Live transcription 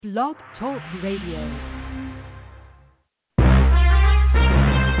Blog Talk Radio.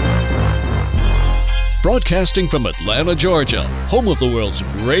 Broadcasting from Atlanta, Georgia, home of the world's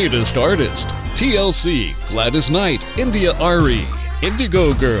greatest artists, TLC, Gladys Knight, India Ari,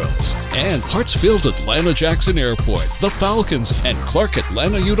 Indigo Girls, and Hartsfield Atlanta Jackson Airport, the Falcons, and Clark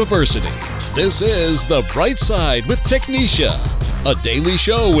Atlanta University. This is The Bright Side with Technisha, a daily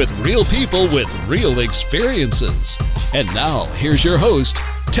show with real people with real experiences. And now, here's your host,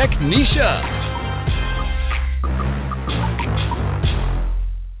 Technisha.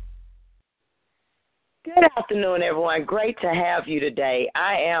 Good afternoon, everyone. Great to have you today.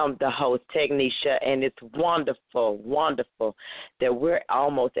 I am the host, Technisha, and it's wonderful that we're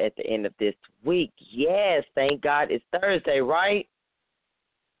almost at the end of this week. Yes, thank God it's Thursday, right?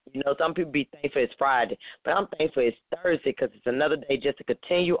 You know, some people be thankful it's Friday, but I'm thankful it's Thursday because it's another day just to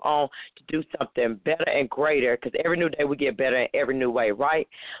continue on to do something better and greater, because every new day we get better in every new way, right?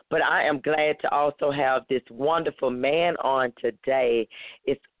 But I am glad to also have this wonderful man on today.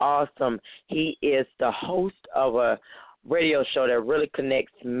 It's awesome. He is the host of a radio show that really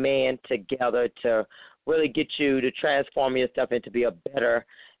connects men together to really get you to transform yourself into be a better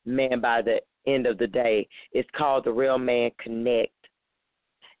man by the end of the day. It's called The Real Man Connect.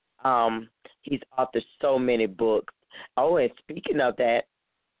 He's authored so many books. Oh, and speaking of that,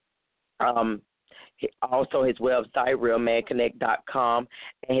 also his website, realmanconnect.com,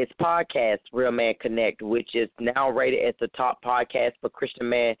 and his podcast, Real Man Connect, which is now rated as the top podcast for Christian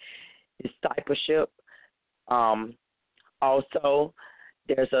man discipleship. Also,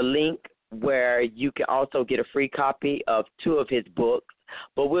 there's a link where you can also get a free copy of 2 of his books,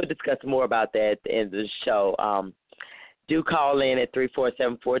 but we'll discuss more about that at the end of the show. Do call in at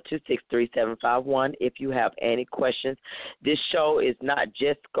 347-426-3751 if you have any questions. This show is not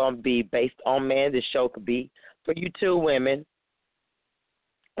just going to be based on men. This show could be for you too, women,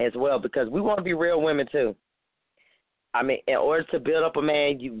 as well, because we want to be real women too. I mean, in order to build up a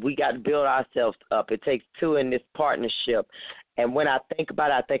man, we got to build ourselves up. It takes 2 in this partnership. And when I think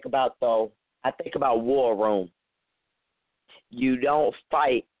about it, I think about war room. You don't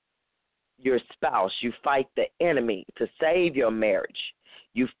fight your spouse, you fight the enemy to save your marriage.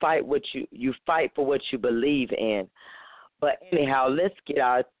 You fight for what you believe in. But anyhow, let's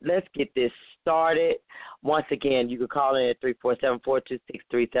get this started. Once again, you can call in at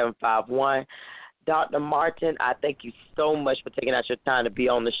 347-426-3751. Dr. Martin, I thank you so much for taking out your time to be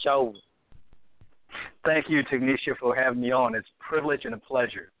on the show. Thank you, Technisha, for having me on. It's a privilege and a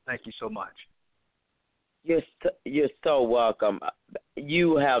pleasure. Thank you so much. You're so welcome.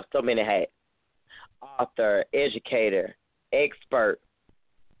 You have so many hats. Author, educator, expert,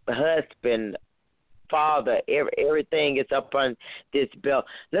 husband, father, everything is up on this belt.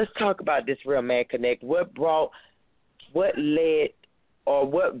 Let's talk about this Real Man Connect. What led, or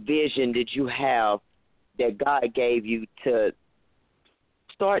what vision did you have that God gave you to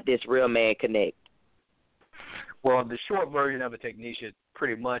start this Real Man Connect? Well, the short version of it, Technisha,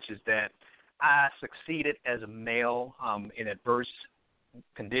 pretty much is that I succeeded as a male in adverse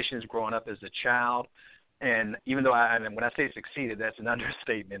conditions growing up as a child. And even though when I say succeeded, that's an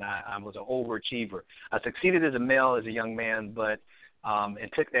understatement. I was an overachiever. I succeeded as a male, as a young man, but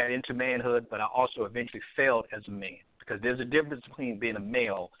and took that into manhood, but I also eventually failed as a man, because there's a difference between being a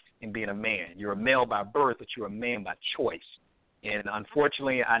male and being a man. You're a male by birth, but you're a man by choice. And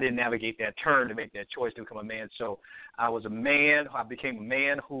unfortunately, I didn't navigate that turn to make that choice to become a man. So I was a man. I became a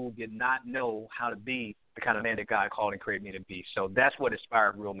man who did not know how to be the kind of man that God called and created me to be. So that's what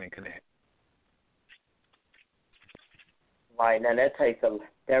inspired Real Men Connect. Right. Now, that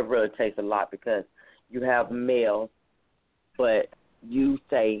really takes a lot, because you have males, but you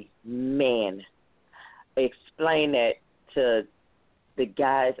say man. Explain that to the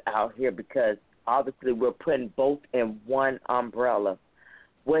guys out here, because obviously we're putting both in one umbrella.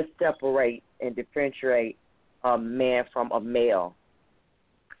 What separates and differentiates a man from a male?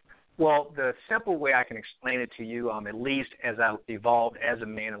 Well, the simple way I can explain it to you, at least as I evolved as a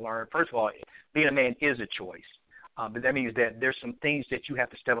man and learned, first of all, being a man is a choice. But that means that there's some things that you have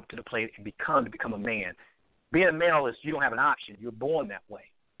to step up to the plate and become to become a man. Being a male is you don't have an option. You're born that way.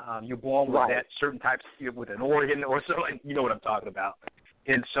 You're born with that certain type, with an organ or so, and you know what I'm talking about.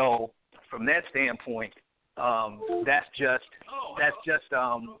 And so from that standpoint, that's just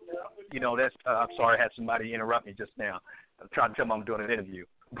I'm sorry, I had somebody interrupt me just now. I'm trying to tell them I'm doing an interview.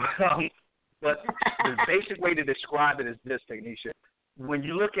 But the basic way to describe it is this, Technisha. When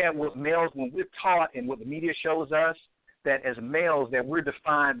you look at what males, when we're taught and what the media shows us, that as males that we're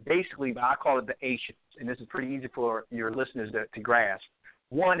defined basically by, I call it the Asians, and this is pretty easy for your listeners to grasp.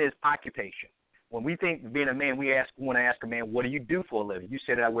 One is occupation. When we think being a man, want to ask a man, what do you do for a living? You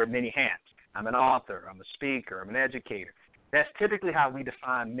said I wear many hats. I'm an author. I'm a speaker. I'm an educator. That's typically how we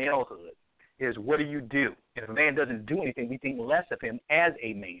define malehood, is what do you do? If a man doesn't do anything, we think less of him as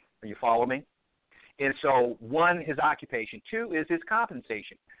a man. Are you following me? And so, one, his occupation. Two is his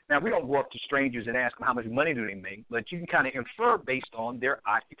compensation. Now, we don't go up to strangers and ask them how much money do they make, but you can kind of infer based on their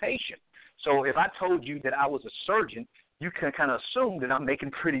occupation. So if I told you that I was a surgeon, you can kind of assume that I'm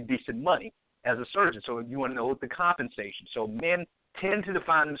making pretty decent money as a surgeon. So you want to know the compensation. So men tend to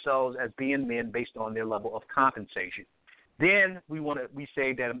define themselves as being men based on their level of compensation. Then we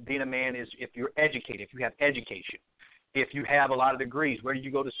say that being a man is if you're educated, if you have education, if you have a lot of degrees, where did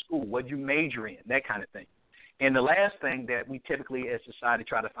you go to school, what did you major in, that kind of thing. And the last thing that we typically as society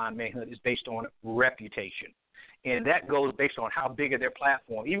try to find manhood is based on reputation. And that goes based on how big of their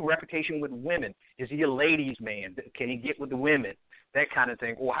platform. Even reputation with women. Is he a ladies' man? Can he get with the women? That kind of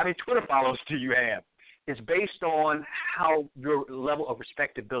thing. Or how many Twitter followers do you have? It's based on how your level of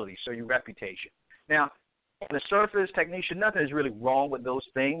respectability, so your reputation. Now, on the surface, Technisha, nothing is really wrong with those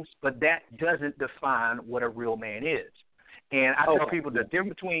things, but that doesn't define what a real man is. And I tell people the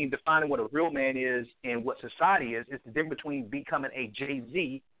difference between defining what a real man is and what society is the difference between becoming a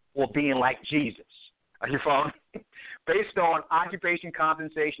Jay-Z or being like Jesus. Are you following? Based on occupation,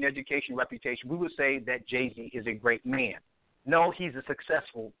 compensation, education, reputation, we would say that Jay-Z is a great man. No, he's a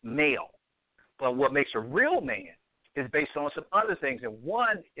successful male. But what makes a real man is based on some other things. And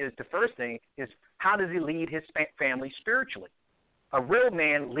one is, the first thing is, how does he lead his family spiritually? A real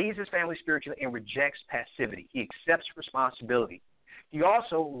man leads his family spiritually and rejects passivity. He accepts responsibility. He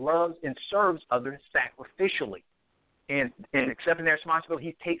also loves and serves others sacrificially. And in accepting their responsibility,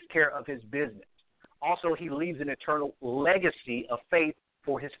 he takes care of his business. Also, he leaves an eternal legacy of faith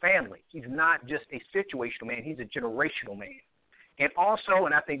for his family. He's not just a situational man. He's a generational man. And also,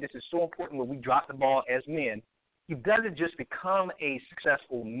 and I think this is so important when we drop the ball as men, he doesn't just become a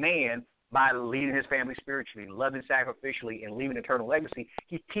successful man by leading his family spiritually, loving sacrificially, and leaving an eternal legacy.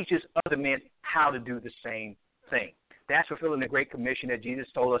 He teaches other men how to do the same thing. That's fulfilling the Great Commission that Jesus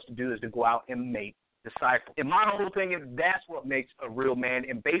told us to do, is to go out and make disciples. In my whole opinion, that's what makes a real man.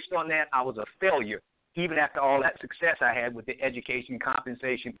 And based on that, I was a failure, even after all that success I had with the education,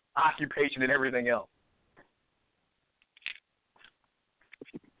 compensation, occupation, and everything else.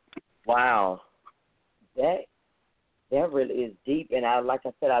 Wow. That really is deep, and like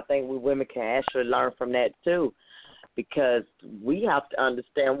I said, I think we women can actually learn from that too, because we have to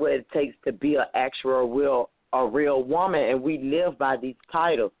understand what it takes to be an actual, a real woman, and we live by these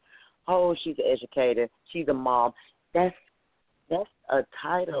titles. Oh, she's an educator, she's a mom. That's a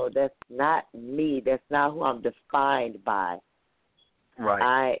title. That's not me. That's not who I'm defined by.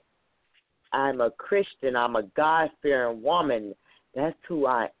 Right. I'm a Christian. I'm a God-fearing woman. That's who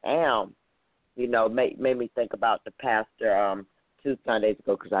I am. You know, made me think about the pastor 2 Sundays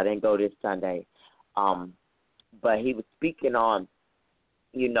ago, because I didn't go this Sunday. But he was speaking on,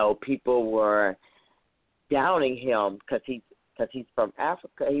 you know, people were downing him because he's from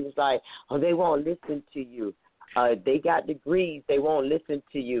Africa. He was like, oh, they won't listen to you. They got degrees. They won't listen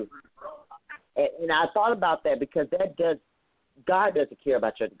to you. And I thought about that, because God doesn't care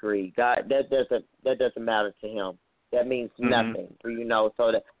about your degree. God, that doesn't matter to him. That means nothing, you know.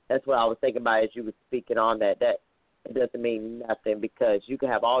 So that's what I was thinking about as you were speaking on that. That it doesn't mean nothing, because you can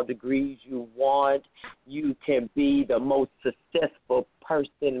have all degrees you want. You can be the most successful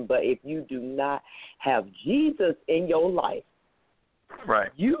person, but if you do not have Jesus in your life,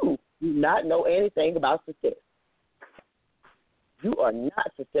 right, you do not know anything about success. You are not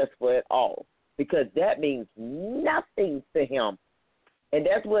successful at all, because that means nothing to him. And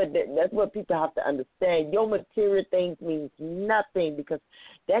that's what people have to understand. Your material things means nothing, because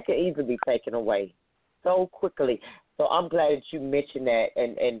that can easily be taken away so quickly. So I'm glad that you mentioned that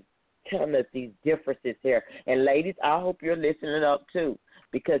and telling us these differences here. And ladies, I hope you're listening up too,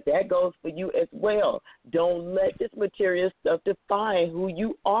 because that goes for you as well. Don't let this material stuff define who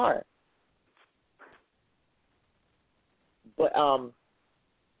you are. But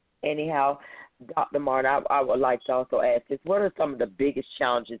anyhow, Dr. Martin, I would like to also ask this. What are some of the biggest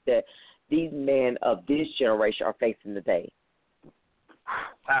challenges that these men of this generation are facing today?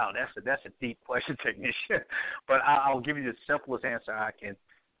 Wow, that's a deep question, Technisha. But I'll give you the simplest answer I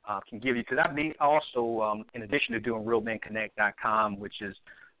can give you, because I also, in addition to doing RealMenConnect.com, which is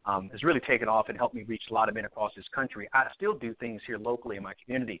really taken off and helped me reach a lot of men across this country, I still do things here locally in my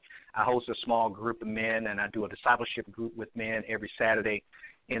community. I host a small group of men, and I do a discipleship group with men every Saturday.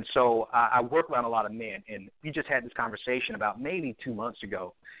 And so I work around a lot of men, and we just had this conversation about maybe 2 months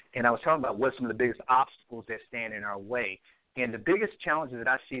ago, and I was talking about what some of the biggest obstacles that stand in our way. And the biggest challenges that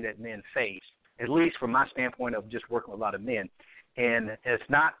I see that men face, at least from my standpoint of just working with a lot of men, and it's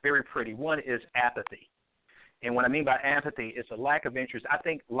not very pretty. One is apathy. And what I mean by apathy is a lack of interest. I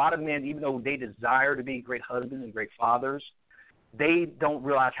think a lot of men, even though they desire to be great husbands and great fathers, they don't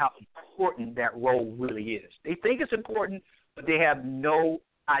realize how important that role really is. They think it's important, but they have no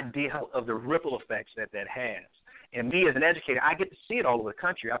idea of the ripple effects that has. And me as an educator, I get to see it all over the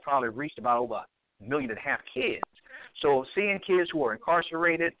country. I probably reached about over 1.5 million kids. So seeing kids who are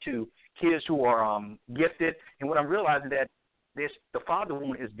incarcerated to kids who are gifted, and what I'm realizing that the father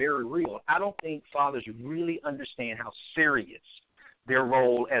wound is very real. I don't think fathers really understand how serious their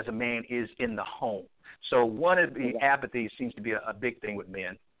role as a man is in the home. So one of the apathy seems to be a big thing with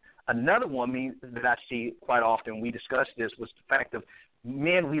men. Another one that I see quite often, we discussed this, was the fact of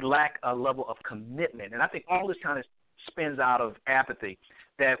men, we lack a level of commitment. And I think all this kind of spins out of apathy,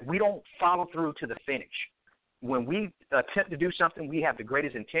 that we don't follow through to the finish. When we attempt to do something, we have the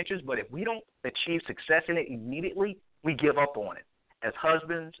greatest intentions, but if we don't achieve success in it immediately, we give up on it. As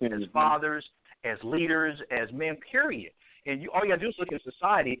husbands, as fathers, as leaders, as men, period. And all you got to do is look at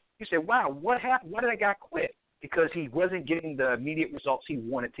society. You say, wow, what happened? Why did that guy quit? Because he wasn't getting the immediate results he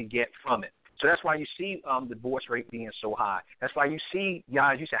wanted to get from it. So that's why you see the divorce rate being so high. That's why you see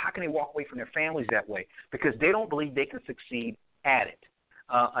guys, you say, how can they walk away from their families that way? Because they don't believe they can succeed at it.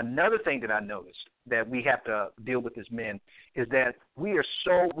 Another thing that I noticed that we have to deal with as men is that we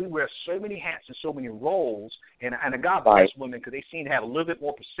wear so many hats and so many roles, and God bless women because they seem to have a little bit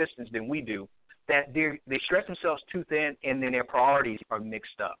more persistence than we do, that they stretch themselves too thin and then their priorities are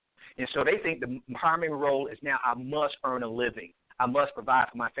mixed up. And so they think the primary role is now I must earn a living. I must provide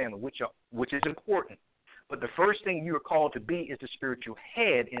for my family, which is important. But the first thing you are called to be is the spiritual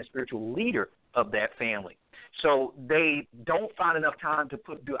head and spiritual leader of that family. So they don't find enough time to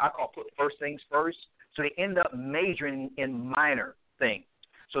put first things first. So they end up majoring in minor things.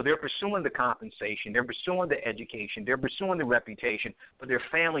 So they're pursuing the compensation, they're pursuing the education, they're pursuing the reputation, but their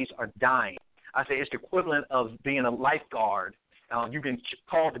families are dying. I say it's the equivalent of being a lifeguard. You've been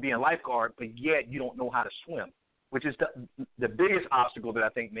called to be a lifeguard, but yet you don't know how to swim, which is the biggest obstacle that I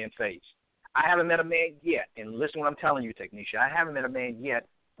think men face. I haven't met a man yet, and listen to what I'm telling you, Technisha, I haven't met a man yet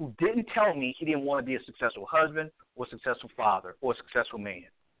who didn't tell me he didn't want to be a successful husband or a successful father or a successful man.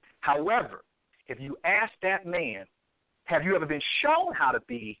 However, if you ask that man, have you ever been shown how to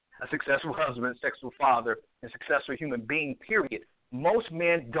be a successful husband, successful father, and successful human being, period, most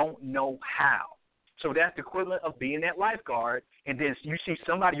men don't know how. So that's the equivalent of being that lifeguard, and then you see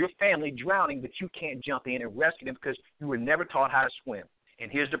somebody, your family, drowning, but you can't jump in and rescue them because you were never taught how to swim.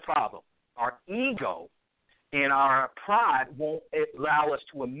 And here's the problem. Our ego and our pride won't allow us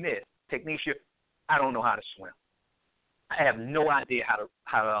to admit, Technisha, I don't know how to swim. I have no idea how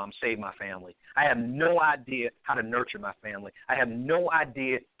to save my family. I have no idea how to nurture my family. I have no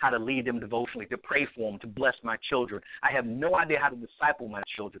idea how to lead them devotionally, to pray for them, to bless my children. I have no idea how to disciple my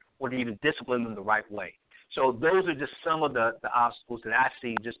children or to even discipline them the right way. So those are just some of the obstacles that I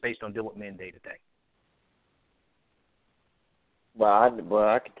see just based on dealing with men day to day. Well, I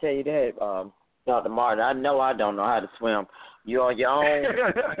can tell you that, Dr. Martin. I know I don't know how to swim. You're on your own.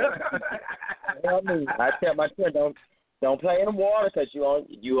 I tell my children, don't play in the water because you are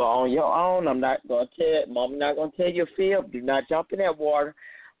on your own. I'm not going to tell. Mom, not going to tell you, Phil, do not jump in that water.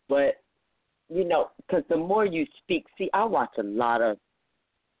 But because the more you speak, see, I watch a lot of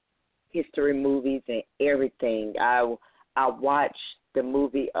history movies and everything. I watched the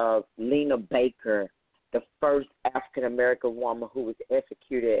movie of Lena Baker, the first African-American woman who was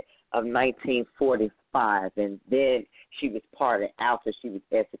executed of 1945, and then she was pardoned after she was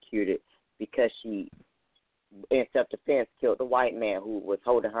executed because she, in self-defense, killed the white man who was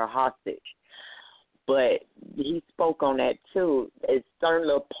holding her hostage. But he spoke on that, too. It's a certain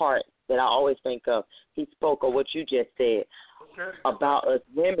little part that I always think of. He spoke of what you just said about us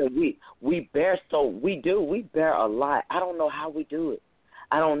women. We bear a lot. I don't know how we do it.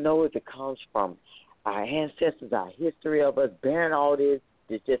 I don't know if it comes from our ancestors, our history of us bearing all this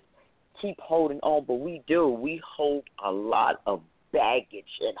to just keep holding on, but we do. We hold a lot of baggage,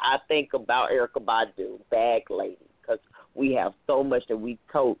 and I think about Erykah Badu, Bag Lady, because we have so much that we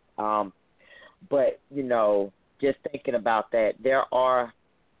tote. But, just thinking about that, there are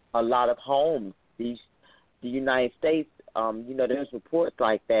a lot of homes. The United States, there's reports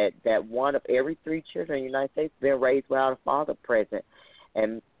like that 1 of every 3 children in the United States have been raised without a father present.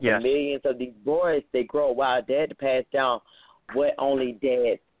 And millions of these boys, they grow up without a dad to pass down what only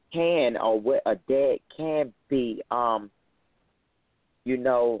dad can or what a dad can be, and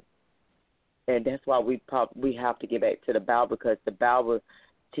that's why we have to get back to the Bible, because the Bible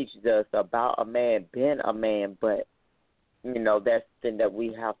teaches us about a man being a man, but that's the thing that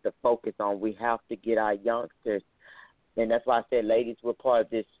we have to focus on. We have to get our youngsters, and that's why I said, ladies, we're part of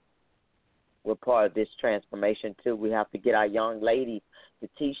this. We're part of this transformation too. We have to get our young ladies to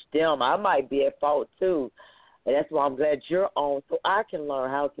teach them. I might be at fault too, and that's why I'm glad you're on, so I can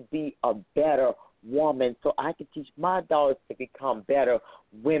learn how to be a better woman, so I can teach my daughters to become better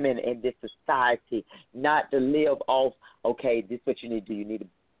women in this society, not to live off, okay, this is what you need to do. You need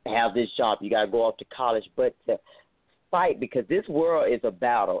to have this job. You got to go off to college, but to fight, because this world is a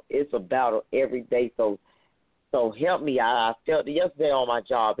battle. It's a battle every day, so help me. I felt it yesterday on my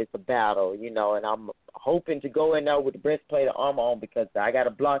job. It's a battle, and I'm hoping to go in there with the breastplate of armor on, because I got to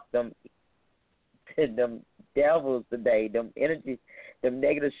block them devils today, them energies, them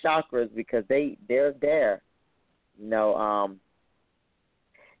negative chakras, because they're there,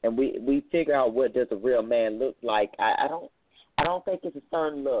 and we figure out what does a real man look like. I don't think it's a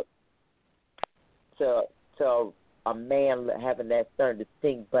certain look to a man having that certain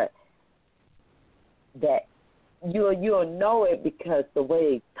distinct, but that you'll know it because the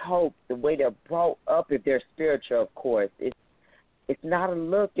way they talk, the way they're brought up, if they're spiritual, of course. It's not a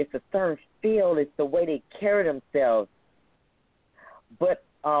look, it's a certain feel, it's the way they carry themselves. But,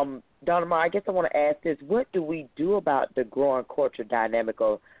 Donna Ma, I guess I want to ask this. What do we do about the growing cultural dynamic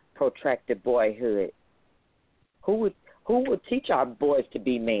of protracted boyhood? Who would teach our boys to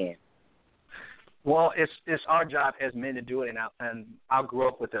be men? Well, it's our job as men to do it, and I grew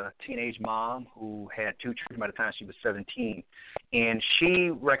up with a teenage mom who had 2 children by the time she was 17, and she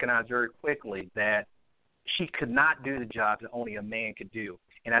recognized very quickly that she could not do the job that only a man could do.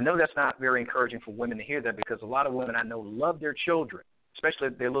 And I know that's not very encouraging for women to hear that, because a lot of women I know love their children, especially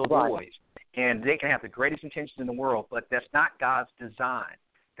their little boys, and they can have the greatest intentions in the world, but that's not God's design.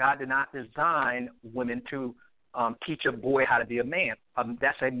 God did not design women to teach a boy how to be a man.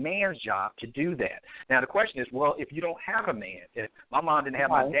 That's a man's job to do that. Now, the question is, well, if you don't have a man, if my mom didn't have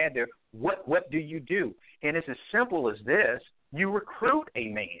my dad there, what do you do? And it's as simple as this. You recruit a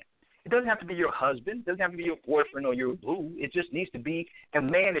man. It doesn't have to be your husband. It doesn't have to be your boyfriend or your boo. It just needs to be a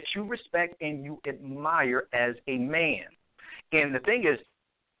man that you respect and you admire as a man. And the thing is,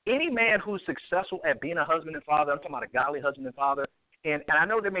 any man who's successful at being a husband and father, I'm talking about a godly husband and father, and I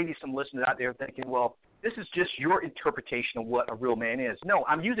know there may be some listeners out there thinking, well, this is just your interpretation of what a real man is. No,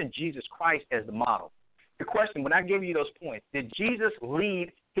 I'm using Jesus Christ as the model. The question, when I gave you those points, did Jesus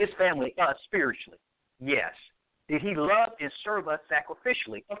lead his family, us, spiritually? Yes. Did he love and serve us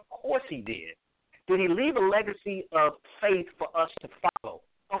sacrificially? Of course he did. Did he leave a legacy of faith for us to follow?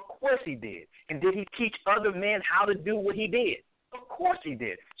 Of course he did. And did he teach other men how to do what he did? Of course he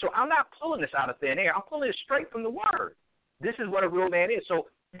did. So I'm not pulling this out of thin air. I'm pulling it straight from the Word. This is what a real man is. So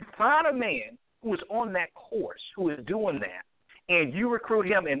you find a man who is on that course, who is doing that, and you recruit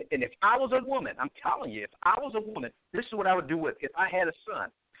him. And if I was a woman, I'm telling you, if I was a woman, this is what I would do with if I had a son.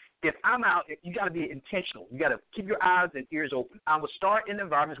 If I'm out, you got to be intentional. You got to keep your eyes and ears open. I will start in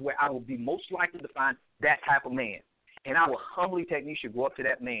environments where I will be most likely to find that type of man. And I will humbly, Technisha, go up to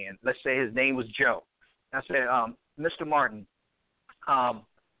that man. Let's say his name was Joe. I said, Mr. Martin, I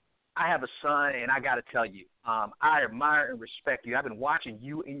have a son, and I got to tell you, I admire and respect you. I've been watching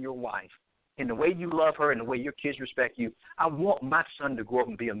you and your wife, and the way you love her and the way your kids respect you. I want my son to grow up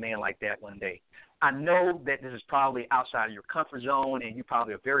and be a man like that one day. I know that this is probably outside of your comfort zone, and you're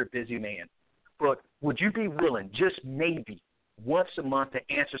probably a very busy man. But would you be willing, just maybe, once a month to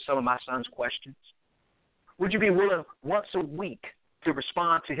answer some of my son's questions? Would you be willing once a week to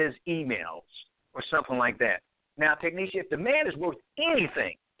respond to his emails or something like that? Now, Technisha, if the man is worth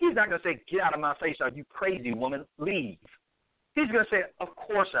anything, he's not going to say, get out of my face, are you crazy, woman, leave. He's going to say, of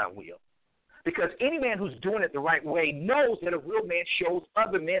course I will. Because any man who's doing it the right way knows that a real man shows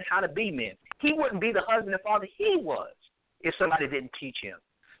other men how to be men. He wouldn't be the husband and father he was if somebody didn't teach him.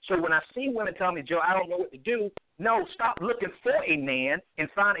 So when I see women tell me, Joe, I don't know what to do, no, stop looking for a man and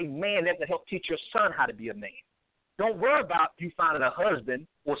find a man that can help teach your son how to be a man. Don't worry about you finding a husband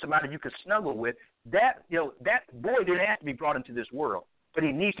or somebody you can snuggle with. That boy didn't have to be brought into this world, but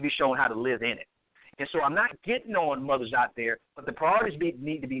he needs to be shown how to live in it. And so I'm not getting on mothers out there, but the priorities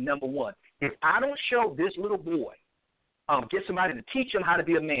need to be number one. If I don't show this little boy, get somebody to teach him how to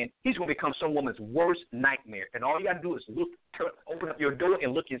be a man, he's going to become some woman's worst nightmare. And all you got to do is open up your door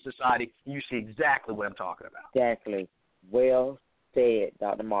and look in society, and you see exactly what I'm talking about. Exactly. Well said,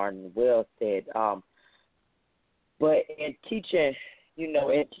 Dr. Martin. Well said. But in teaching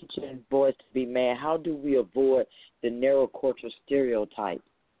boys to be men, how do we avoid the narrow cultural stereotypes?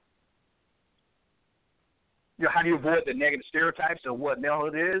 How do you avoid the negative stereotypes of what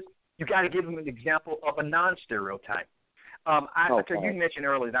malehood is? You got to give them an example of a non-stereotype. You mentioned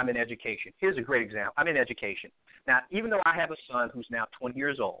earlier that I'm in education. Here's a great example. I'm in education. Now, even though I have a son who's now 20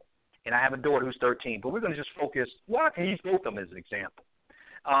 years old, and I have a daughter who's 13, but we're going to just focus. Well, I can use both of them as an example.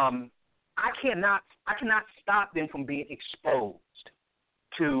 I cannot stop them from being exposed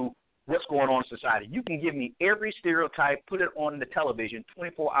to what's going on in society. You can give me every stereotype, put it on the television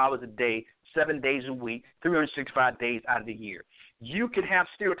 24 hours a day, 7 days a week, 365 days out of the year. You can have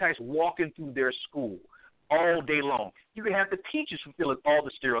stereotypes walking through their school all day long. You can have the teachers fulfilling all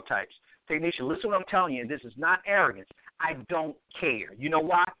the stereotypes. Technician, listen to what I'm telling you, and this is not arrogance. I don't care. You know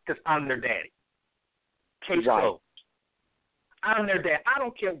why? Because I'm their daddy. Case closed. I'm their dad. I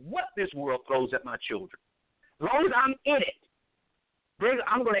don't care what this world throws at my children. As long as I'm in it,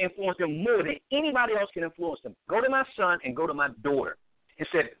 I'm going to influence them more than anybody else can influence them. Go to my son and go to my daughter and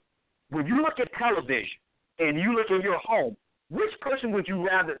said, when you look at television and you look in your home, which person would you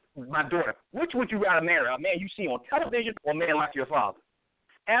rather, my daughter, which would you rather marry, a man you see on television or a man like your father?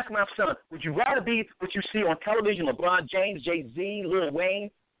 Ask my son, would you rather be what you see on television, LeBron James, Jay-Z, Lil Wayne,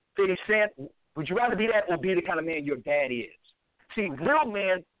 50 Cent? Would you rather be that or be the kind of man your dad is? See, real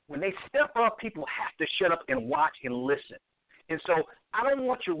men, when they step up, people have to shut up and watch and listen. And so I don't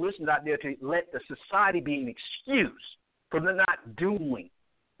want your listeners out there to let the society be an excuse for them not doing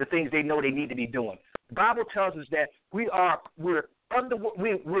the things they know they need to be doing. The Bible tells us that we're in the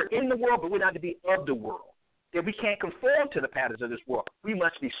world, but we're not to be of the world. That we can't conform to the patterns of this world. We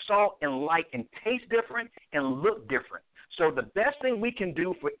must be salt and light and taste different and look different. So the best thing we can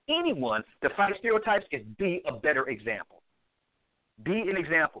do for anyone to fight stereotypes is be a better example. Be an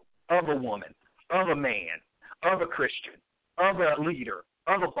example of a woman, of a man, of a Christian, of a leader,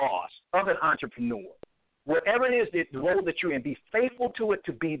 of a boss, of an entrepreneur. Whatever it is, the role that you're in, be faithful to it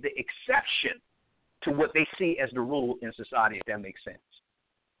to be the exception to what they see as the rule in society, if that makes sense.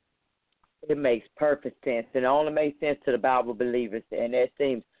 It makes perfect sense, and it only makes sense to the Bible believers, and that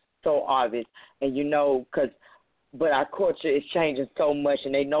seems so obvious. And but our culture is changing so much,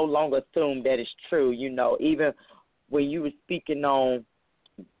 and they no longer assume that it's true. Even when you were speaking on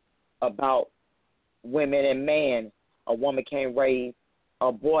about women and man, a woman can't raise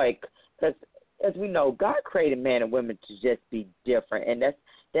a boy, because as we know, God created man and women to just be different, and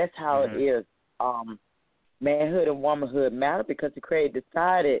that's how it is. Manhood and womanhood matter because the Creator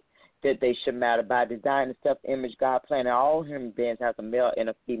decided that they should matter by design and self-image. God planted all human beings has a male and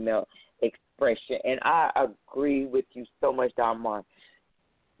a female expression, and I agree with you so much, Darmar.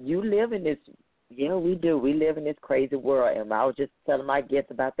 You live in this. Yeah, we do. We live in this crazy world, and I was just telling my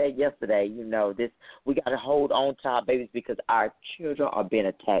guests about that yesterday. We got to hold on to our babies because our children are being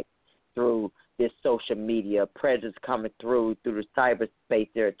attacked through this social media, predators coming through the cyberspace.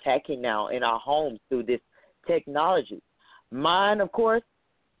 They're attacking now in our homes through this technology. Mine, of course,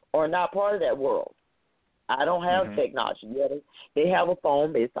 are not part of that world. I don't have technology. Yeah, they have a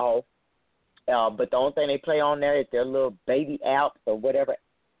phone. It's off. But the only thing they play on there is their little baby apps or whatever,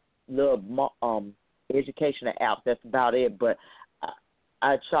 little educational apps. That's about it. But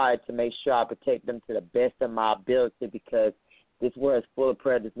I try to make sure I protect them to the best of my ability because this world is full of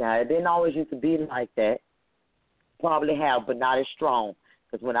predators now. It didn't always used to be like that. Probably have, but not as strong.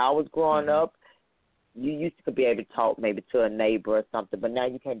 Because when I was growing up, you used to be able to talk maybe to a neighbor or something, but now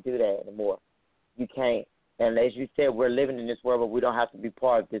you can't do that anymore. You can't. And as you said, we're living in this world, but we don't have to be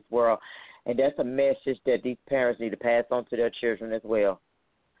part of this world. And that's a message that these parents need to pass on to their children as well.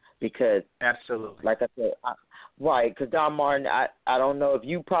 Because, absolutely, like I said, right, because Don Martin, I don't know if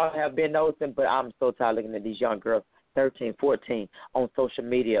you probably have been noticing, but I'm so tired looking at these young girls, 13, 14, on social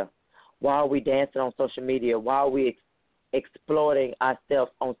media. Why are we dancing on social media? Why are we exploiting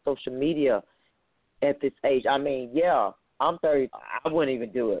ourselves on social media at this age? I mean, yeah, I'm 30. I wouldn't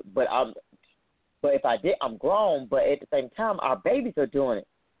even do it. But if I did, I'm grown. But at the same time, our babies are doing it.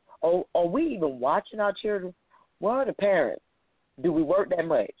 Are we even watching our children? Where are the parents? Do we work that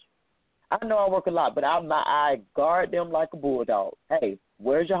much? I know I work a lot, but I guard them like a bulldog. Hey,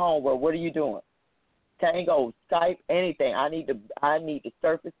 where's your homework? What are you doing? Tango, Skype, anything. I need to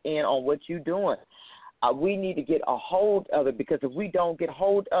surface in on what you're doing. We need to get a hold of it because if we don't get a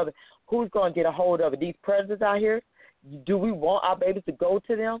hold of it, who's going to get a hold of it? These predators out here? Do we want our babies to go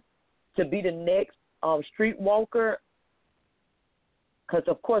to them to be the next streetwalker? Because,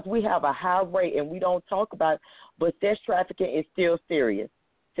 of course, we have a high rate and we don't talk about it, but sex trafficking is still serious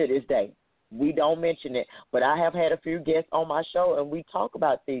to this day. We don't mention it, but I have had a few guests on my show and we talk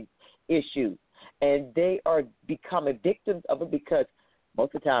about these issues, and they are becoming victims of it because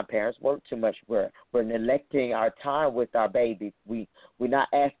most of the time parents work too much. We're neglecting our time with our babies. We're not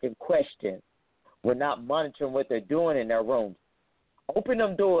asking questions. We're not monitoring what they're doing in their rooms. Open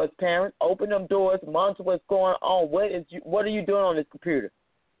them doors, parents. Open them doors. Monitor what's going on. What are you doing on this computer?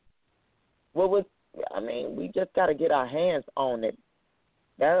 We just got to get our hands on it.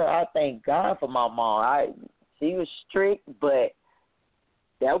 I thank God for my mom. She was strict, but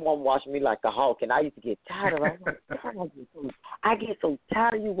that one watched me like a hawk, and I used to get tired of it. I get so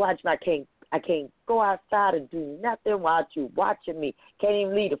tired of you watching. I can't go outside and do nothing while you watching me. Can't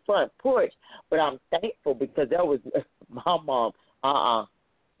even leave the front porch. But I'm thankful because that was my mom.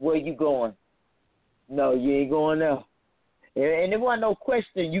 Where you going? No, you ain't going there. And there wasn't no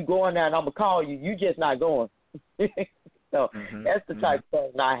question you going there and I'm going to call you. You just not going. So that's the type of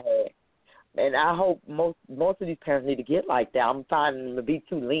thing I had. And I hope most of these parents need to get like that. I'm finding them to be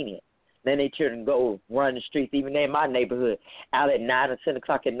too lenient. Then they children go run the streets, even in my neighborhood, out at 9 or 10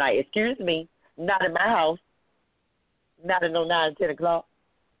 o'clock at night. Excuse me, not in my house. Not at no 9 or 10 o'clock.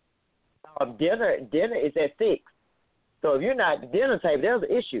 Dinner is at 6. So if you're not at the dinner table, there's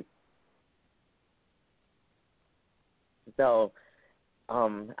an issue. So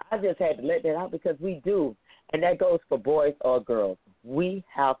I just had to let that out because we do. And that goes for boys or girls. We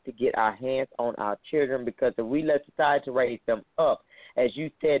have to get our hands on our children because if we let society raise them up, as you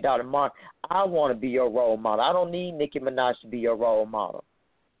said, Dr. Mark, I want to be your role model. I don't need Nicki Minaj to be your role model.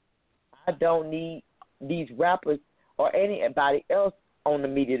 I don't need these rappers or anybody else on the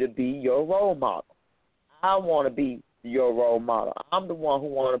media to be your role model. I want to be your role model. I'm the one who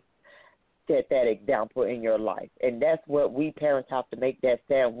want to set that example in your life. And that's what we parents have to make that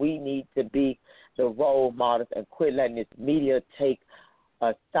stand. We need to be the role models and quit letting this media take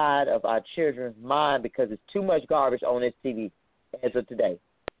a side of our children's mind because it's too much garbage on this TV as of today.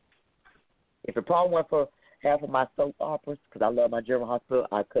 If it probably went for half of my soap operas, because I love my German hospital,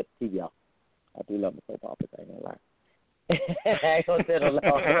 I cut the TV off. I do love my soap operas, I ain't gonna lie. I ain't gonna say no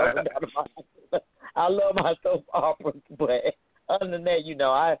lie. I love my soap operas, but other than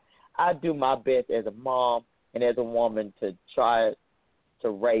that, I do my best as a mom and as a woman to try to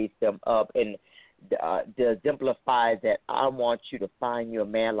raise them up and to exemplify that I want you to find you a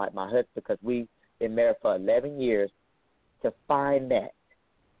man like my husband because we've been married for 11 years, to find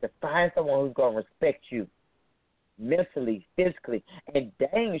someone who's going to respect you mentally, physically, and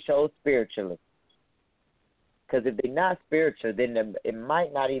dang sure spiritually. Because if they're not spiritual, then it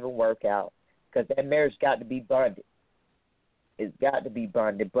might not even work out because that marriage got to be bonded. It's got to be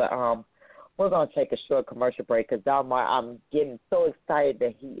bonded. But we're going to take a short commercial break because I'm getting so excited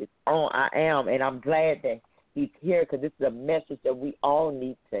that he is on. I am, and I'm glad that he's here because this is a message that we all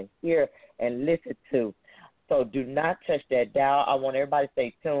need to hear and listen to. So do not touch that dial. I want everybody to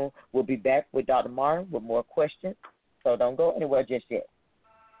stay tuned. We'll be back with Dr. Martin with more questions. So don't go anywhere just yet.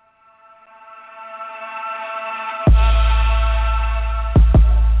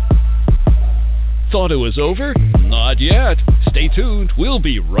 Thought it was over? Not yet. Stay tuned. We'll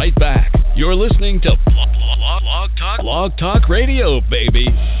be right back. You're listening to Blog Talk Radio, baby.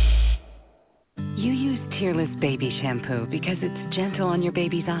 You use Tearless Baby Shampoo because it's gentle on your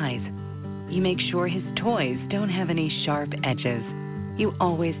baby's eyes. You make sure his toys don't have any sharp edges. You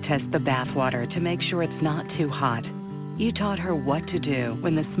always test the bath water to make sure it's not too hot. You taught her what to do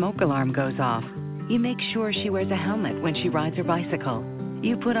when the smoke alarm goes off. You make sure she wears a helmet when she rides her bicycle.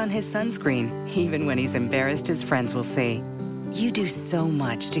 You put on his sunscreen, even when he's embarrassed his friends will see. You do so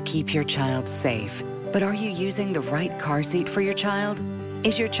much to keep your child safe. But are you using the right car seat for your child?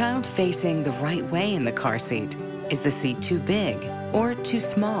 Is your child facing the right way in the car seat? Is the seat too big or too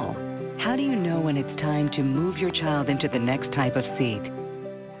small? How do you know when it's time to move your child into the next type of seat?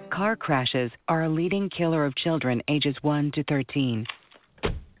 Car crashes are a leading killer of children ages 1 to 13.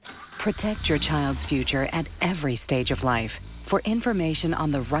 Protect your child's future at every stage of life. For information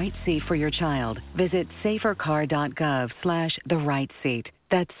on the right seat for your child, visit safercar.gov/therightseat.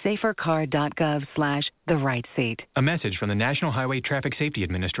 That's safercar.gov/therightseat. A message from the National Highway Traffic Safety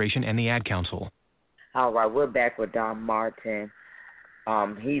Administration and the Ad Council. All right, we're back with Don Martin.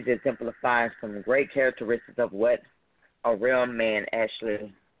 He's exemplifying some great characteristics of what a real man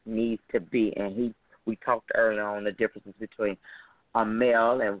actually needs to be. And we talked earlier on the differences between a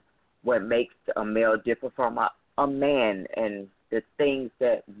male and what makes a male different from a man, and the things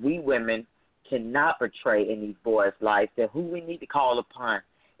that we women cannot portray in these boys' lives, and who we need to call upon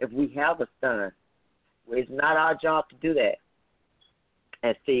if we have a son. It's not our job to do that.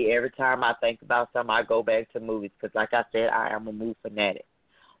 And see, every time I think about something, I go back to movies because, like I said, I am a movie fanatic.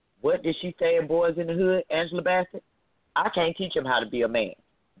 What did she say in Boys in the Hood, Angela Bassett? I can't teach him how to be a man.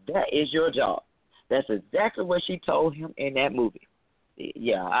 That is your job. That's exactly what she told him in that movie.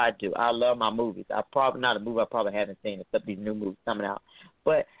 Yeah, I do. I love my movies. I probably haven't seen except these new movies coming out.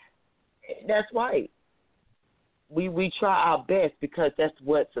 But that's right. we try our best because that's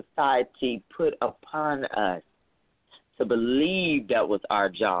what society put upon us, to believe that was our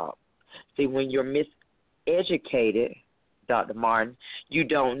job. See, when you're miseducated, Dr. Martin, you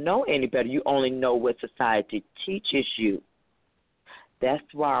don't know any better. You only know what society teaches you. That's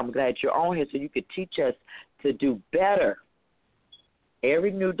why I'm glad you're on here, so you could teach us to do better.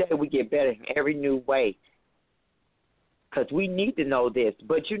 Every new day we get better in every new way, because we need to know this.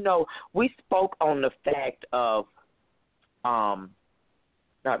 But, we spoke on the fact of,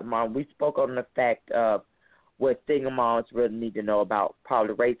 Dr. Martin, we spoke on the fact of what single moms really need to know about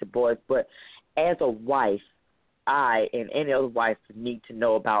probably raising boys. But as a wife, I and any other wife need to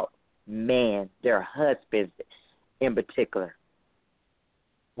know about men, their husbands in particular.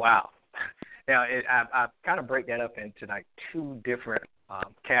 Wow. Now, I kind of break that up into like two different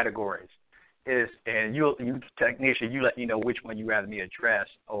categories. And you technician, you let me know which one you rather me address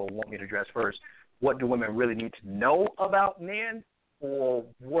or want me to address first. What do women really need to know about men, or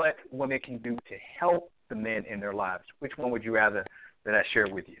what women can do to help the men in their lives? Which one would you rather that I share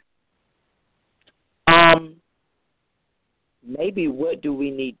with you? Maybe what do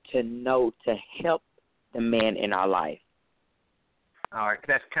we need to know to help the men in our life? All right,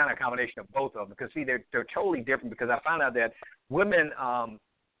 that's kind of a combination of both of them, because, see, they're totally different, because I found out that women,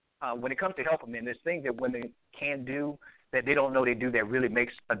 when it comes to helping men, there's things that women can do that they don't know they do that really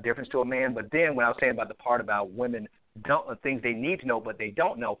makes a difference to a man. But then when I was saying about the part about women, things they need to know but they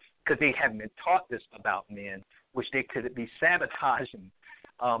don't know because they haven't been taught this about men, which they could be sabotaging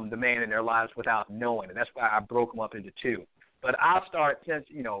the man in their lives without knowing. And that's why I broke them up into two. But I'll start, since,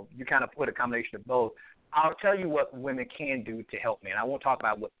 you kind of put a combination of both, I'll tell you what women can do to help men. I won't talk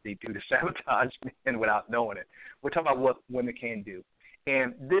about what they do to sabotage men without knowing it. We'll talk about what women can do.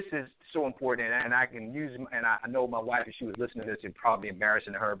 And this is so important, and I can use, and I know my wife, if she was listening to this, it'd probably be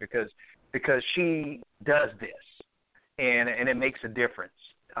embarrassing to her because she does this, and it makes a difference.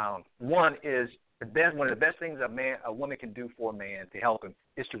 One is one of the best things a woman can do for a man to help him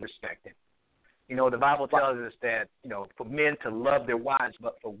is to respect him. The Bible tells us that, for men to love their wives,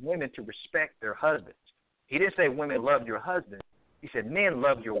 but for women to respect their husbands. He didn't say women love your husband. He said men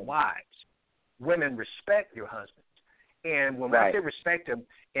love your wives. Women respect your husbands. And when I say respect them,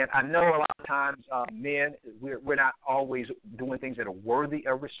 and I know a lot of times men, we're not always doing things that are worthy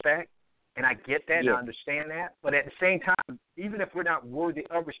of respect, and I get that and I understand that. But at the same time, even if we're not worthy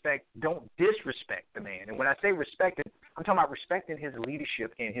of respect, don't disrespect the man. And when I say respect him, I'm talking about respecting his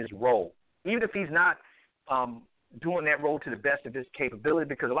leadership and his role, even if he's not doing that role to the best of his capability,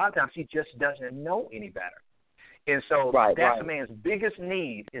 because a lot of times he just doesn't know any better. And so that's a man's biggest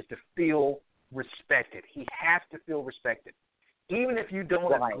need, is to feel respected. He has to feel respected. Even if you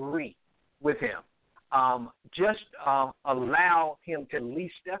don't agree with him, just allow him to at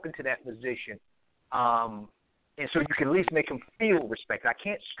least step into that position, and so you can at least make him feel respected. I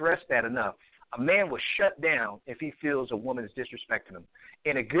can't stress that enough. A man will shut down if he feels a woman is disrespecting him.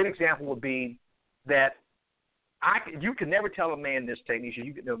 And a good example would be that you can never tell a man this,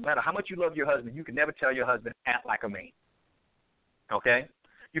 Technisha. No matter how much you love your husband, you can never tell your husband, act like a man. Okay?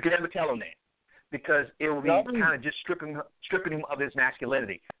 You can never tell him that, because it will be kind of just stripping him of his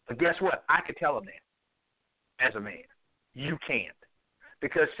masculinity. But guess what? I could tell him that as a man. You can't.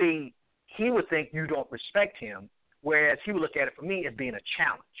 Because, see, he would think you don't respect him, whereas he would look at it for me as being a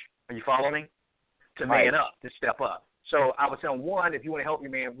challenge. Are you following me? To man up, to step up. So I would tell him, one, if you want to help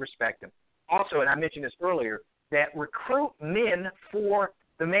your man, respect him. Also, and I mentioned this earlier, that recruit men for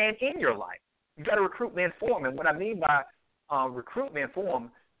the man in your life. You got to recruit men for him. And what I mean by recruit men for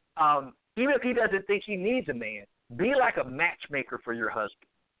him, even if he doesn't think he needs a man, be like a matchmaker for your husband.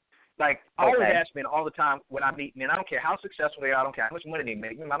 Like, I always ask men all the time when I meet men, I don't care how successful they are, I don't care how much money they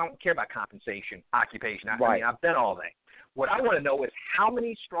make, I don't care about compensation, occupation. I mean, I've done all that. What I want to know is, how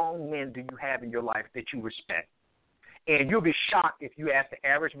many strong men do you have in your life that you respect? And you'll be shocked if you ask the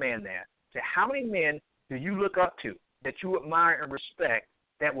average man that. So how many men do you look up to, that you admire and respect,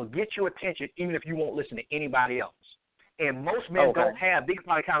 that will get your attention even if you won't listen to anybody else? And most men don't have, they can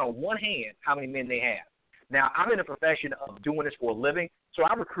probably count on one hand how many men they have. Now, I'm in a profession of doing this for a living, so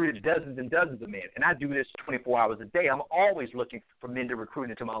I recruited dozens and dozens of men, and I do this 24 hours a day. I'm always looking for men to recruit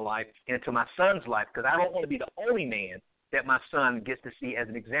into my life and into my son's life, because I don't want to be the only man that my son gets to see as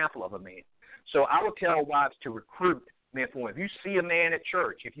an example of a man. So I will tell wives to recruit men for him. If you see a man at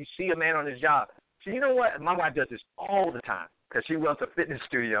church, if you see a man on his job, so you know what? My wife does this all the time, because she runs a fitness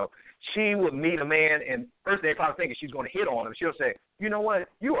studio. She would meet a man, and first they're probably thinking she's going to hit on him. She'll say, you know what?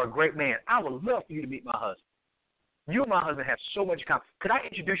 You are a great man. I would love for you to meet my husband. You and my husband have so much in common. Could I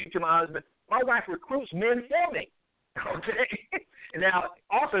introduce you to my husband? My wife recruits men for me. Okay? And now,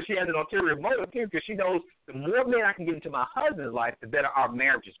 also, she has an ulterior motive, too, because she knows the more men I can get into my husband's life, the better our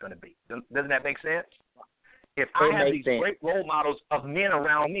marriage is going to be. Doesn't that make sense? If I have these great role models of men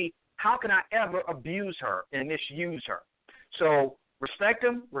around me, how can I ever abuse her and misuse her? So respect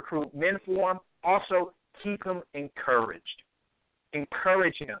them, recruit men for them. Also, keep them encouraged.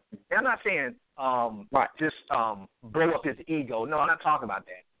 Encourage him. And I'm not saying just blow up his ego. No, I'm not talking about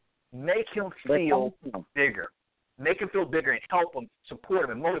that. Make him feel bigger. Make him feel bigger and help him, support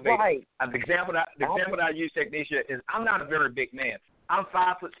him, and motivate him. The example that I use, Technisha, is I'm not a very big man. I'm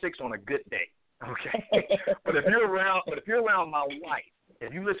 5'6" on a good day. Okay, but if you're around my wife,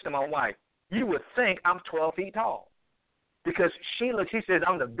 if you listen to my wife, you would think I'm 12 feet tall, because she says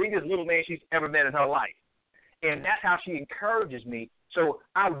I'm the biggest little man she's ever met in her life, and that's how she encourages me. So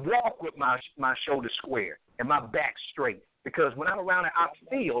I walk with my shoulders square and my back straight, because when I'm around her, I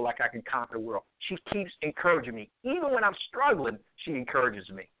feel like I can conquer the world. She keeps encouraging me. Even when I'm struggling, she encourages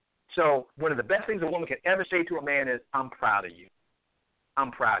me. So one of the best things a woman can ever say to a man is, I'm proud of you. I'm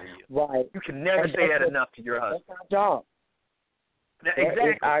proud of you. Right. You can never say that enough to your husband. That's our job.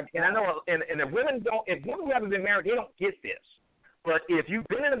 Exactly. And I know, and if women who haven't been married, they don't get this. But if you've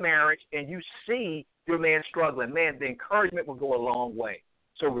been in a marriage and you see your man struggling, man, the encouragement will go a long way.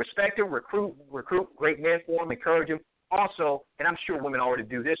 So respect him, recruit great men for him, encourage him. Also, and I'm sure women already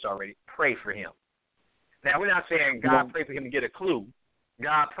do this already, pray for him. Now, we're not saying God pray for him to get a clue.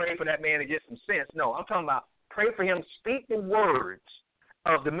 God pray for that man to get some sense. No, I'm talking about pray for him, speak the words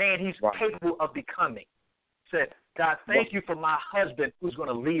of the man he's capable of becoming. Said, God, thank you for my husband who's going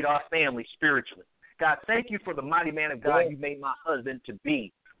to lead our family spiritually. God, thank you for the mighty man of God you made my husband to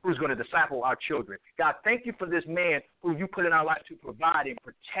be, who's going to disciple our children. God, thank you for this man who you put in our life to provide and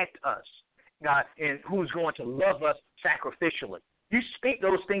protect us, God, and who's going to love us sacrificially. You speak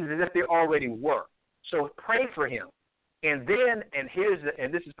those things as if they already were. So pray for him. And then,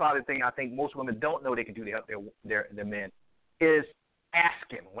 and this is probably the thing I think most women don't know they can do to help their men, is ask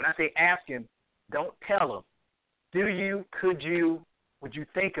him. When I say ask him, don't tell him. Do you, could you, would you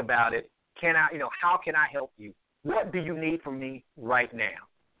think about it? Can I, how can I help you? What do you need from me right now?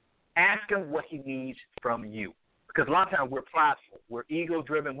 Ask him what he needs from you. Because a lot of times we're prideful. We're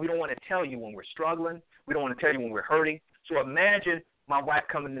ego-driven. We don't want to tell you when we're struggling. We don't want to tell you when we're hurting. So imagine my wife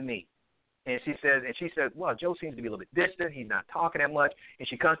coming to me, and she says, well, Joe seems to be a little bit distant. He's not talking that much. And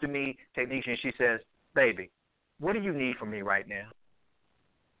she comes to me, Technisha, and she says, baby, what do you need from me right now?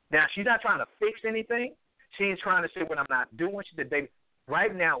 Now, she's not trying to fix anything. She ain't trying to say what I'm not doing. She said, baby,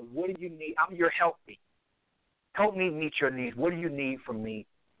 right now, what do you need? I'm your helpmeet. Help me meet your needs. What do you need from me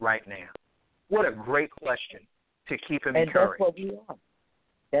right now? What a great question to keep him encouraged. That's what we are.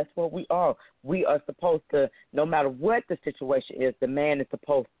 That's what we are. We are supposed to, no matter what the situation is, the man is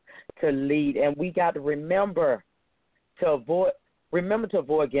supposed to lead. And we got to remember to avoid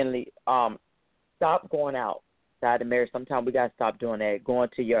getting stop going outside the marriage. Sometimes we got to stop doing that, going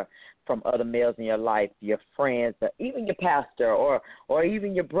to from other males in your life, your friends, or even your pastor or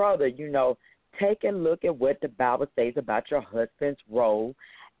even your brother, take a look at what the Bible says about your husband's role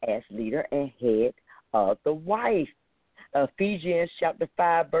as leader and head of the wife. Ephesians chapter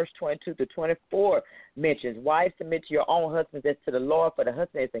 5, verse 22 to 24 mentions, wives, submit to your own husbands as to the Lord, for the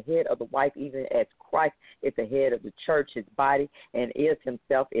husband is the head of the wife, even as Christ is the head of the church, his body, and is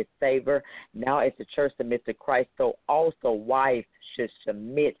himself its Savior. Now as the church submits to Christ, so also wives should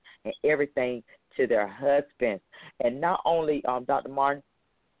submit in everything to their husbands. And not only Dr. Martin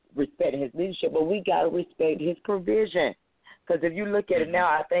respecting his leadership, but we got to respect his provision. Because if you look at it now,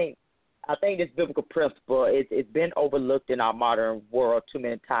 I think this biblical principle it's been overlooked in our modern world too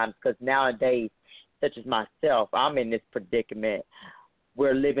many times, because nowadays, such as myself, I'm in this predicament.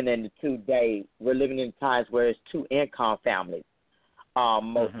 We're living in times where it's two-income families.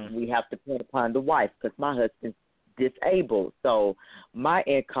 We have to depend upon the wife because my husband's disabled, so my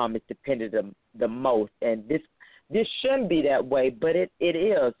income is dependent the most. And this shouldn't be that way, but it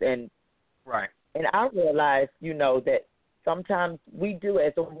is. And right. And I realize, that sometimes we do,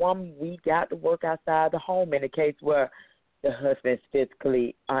 as a woman, we got to work outside the home in a case where the husband is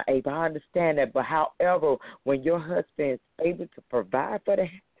physically unable. I understand that, but however, when your husband is able to provide for the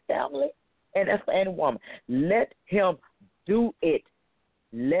family, and that's for any woman, let him do it.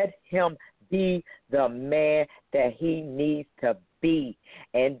 Let him be the man that he needs to be.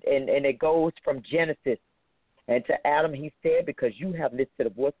 And it goes from Genesis. And to Adam he said, because you have listened to the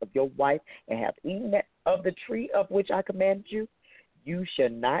voice of your wife and have eaten of the tree of which I commanded you, you shall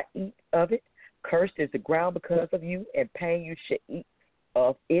not eat of it. Cursed is the ground because of you, and pain you shall eat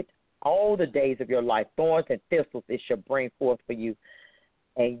of it all the days of your life. Thorns and thistles it shall bring forth for you.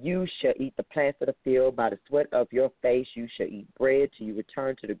 And you shall eat the plants of the field. By the sweat of your face you shall eat bread till you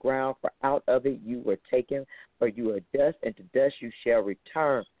return to the ground, for out of it you were taken, for you are dust, and to dust you shall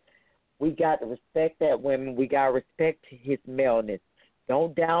return. We got to respect that, women. We got to respect his maleness.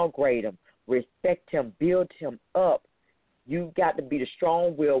 Don't downgrade him. Respect him. Build him up. You got to be the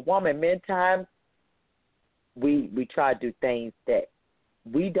strong-willed woman. Many times we try to do things that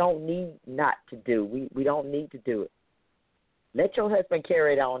we don't need not to do. We don't need to do it. Let your husband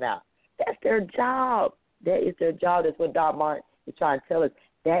carry it on out. That's their job. That is their job. That's what Dr. Martin is trying to tell us.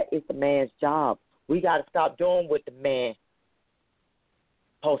 That is the man's job. We got to stop doing what the man is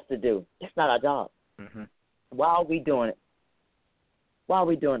supposed to do. That's not our job. Mm-hmm. Why are we doing it? Why are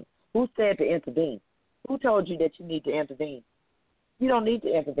we doing it? Who said to intervene? Who told you that you need to intervene? You don't need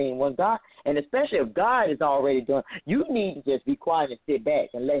to intervene when God, and especially if God is already doing, you need to just be quiet and sit back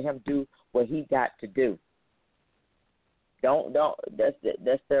and let him do what he got to do. Don't.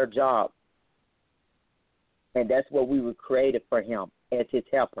 That's their job, and that's what we were created for him as his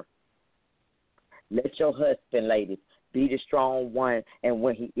helper. Let your husband, ladies, be the strong one, and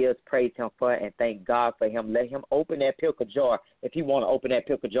when he is, praise him for it and thank God for him. Let him open that pickle jar. If you want to open that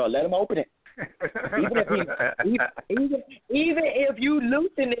pickle jar, let him open it. Even if you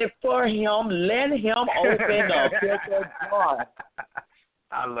loosen it for him, let him open the pickle jar.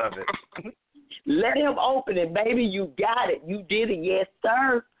 I love it. Let him open it, baby. You got it. You did it. Yes,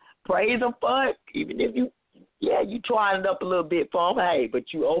 sir. Praise him for it. Even if you twined it up a little bit for him, hey,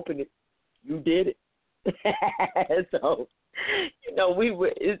 but you opened it. You did it. So,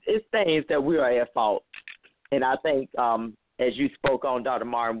 it's things that we are at fault. And I think, as you spoke on, Dr.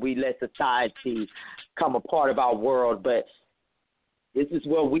 Martin, we let society come a part of our world, but this is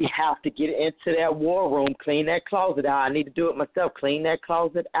where we have to get into that war room, clean that closet out. I need to do it myself. Clean that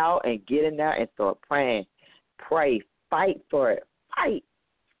closet out and get in there and start praying. Pray. Fight for it.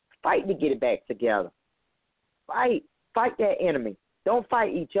 Fight to get it back together. Fight that enemy. Don't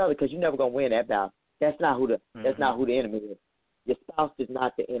fight each other because you're never going to win that battle. That's not who the enemy is. Your spouse is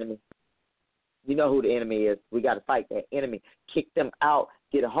not the enemy. You know who the enemy is. We got to fight that enemy. Kick them out.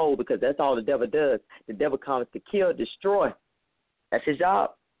 Get a hold, because that's all the devil does. The devil comes to kill, destroy. That's his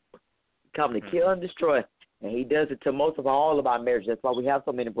job. He comes to kill and destroy. And he does it to all of our marriages. That's why we have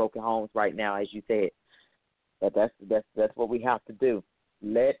so many broken homes right now, as you said. But that's what we have to do.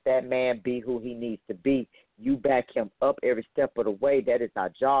 Let that man be who he needs to be. You back him up every step of the way. That is our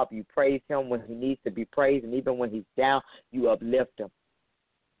job. You praise him when he needs to be praised, and even when he's down, you uplift him.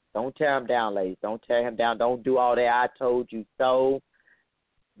 Don't tear him down, ladies. Don't tear him down. Don't do all that I told you so.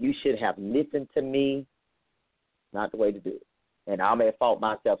 You should have listened to me. Not the way to do it. And I'm at fault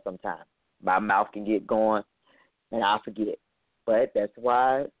myself sometimes. My mouth can get going, and I forget. But that's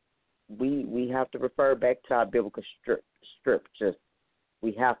why we have to refer back to our biblical scriptures.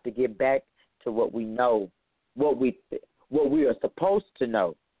 We have to get back to what we know, what we are supposed to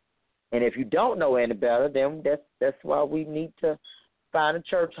know. And if you don't know any better, then that's why we need to find a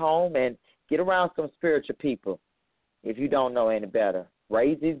church home and get around some spiritual people. If you don't know any better,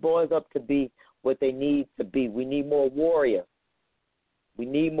 raise these boys up to be what they need to be. We need more warriors. We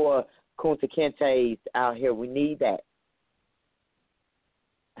need more Kunta Kintes out here. We need that.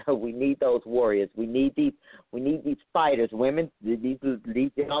 We need those warriors. We need these fighters, women, these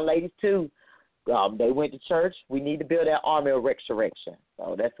young ladies too. They went to church. We need to build that army of resurrection.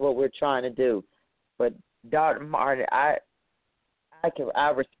 So that's what we're trying to do. But Dr. Martin, I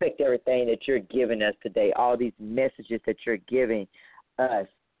respect everything that you're giving us today. All these messages that you're giving us,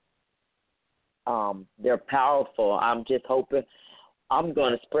 they're powerful. I'm just hoping. I'm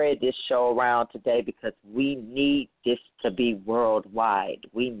going to spread this show around today because we need this to be worldwide.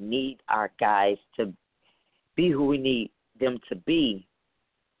 We need our guys to be who we need them to be.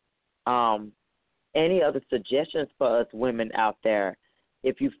 Any other suggestions for us women out there?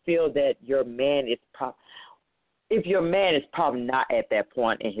 If you feel that your man is probably not at that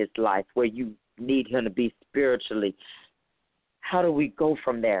point in his life where you need him to be spiritually, how do we go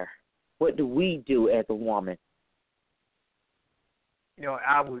from there? What do we do as a woman?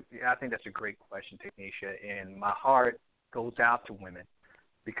 I think that's a great question, Technisha, and my heart goes out to women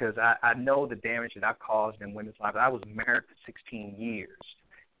because I know the damage that I've caused in women's lives. I was married for 16 years,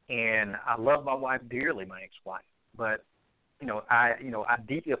 and I love my wife dearly, my ex-wife. But I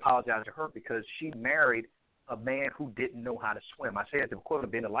deeply apologize to her because she married a man who didn't know how to swim. I say it's the equivalent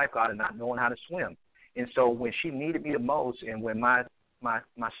of being a lifeguard and not knowing how to swim. And so when she needed me the most, and when my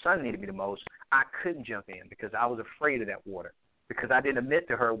son needed me the most, I couldn't jump in because I was afraid of that water. Because I didn't admit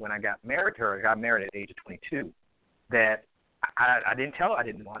to her when I got married to her, I got married at the age of 22, that I didn't tell her I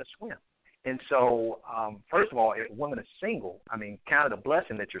didn't know how to swim. And so, first of all, if a woman is single, I mean, count it a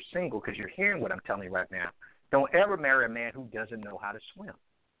blessing that you're single because you're hearing what I'm telling you right now. Don't ever marry a man who doesn't know how to swim.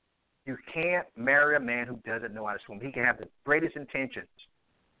 You can't marry a man who doesn't know how to swim. He can have the greatest intentions,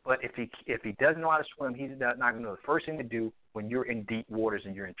 but if he doesn't know how to swim, he's not going to know the first thing to do when you're in deep waters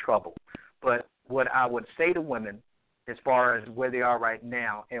and you're in trouble. But what I would say to women, as far as where they are right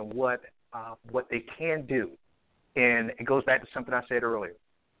now and what they can do, and it goes back to something I said earlier,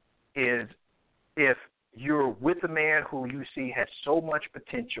 is if you're with a man who you see has so much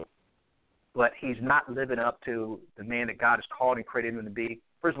potential, but he's not living up to the man that God has called and created him to be,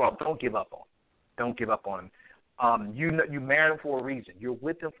 first of all, don't give up on him. Don't give up on him. You married him for a reason. You're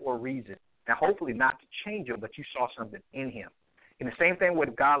with him for a reason. Now, hopefully not to change him, but you saw something in him. And the same thing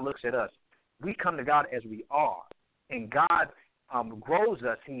when God looks at us. We come to God as we are, and God grows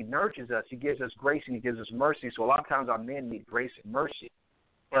us. He nurtures us. He gives us grace, and he gives us mercy. So a lot of times our men need grace and mercy.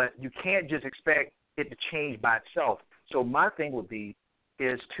 But you can't just expect it to change by itself. So my thing would be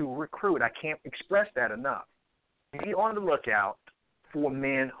is to recruit. I can't express that enough. Be on the lookout for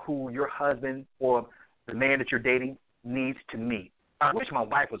men who your husband or the man that you're dating needs to meet. I wish my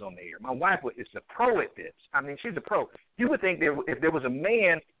wife was on the air. My wife is a pro at this. I mean, she's a pro. You would think if there was a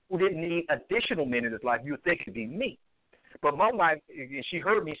man who didn't need additional men in his life, you would think it would be me. But my wife, she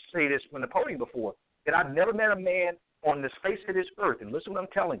heard me say this from the podium before, that I've never met a man on the face of this earth, and listen to what I'm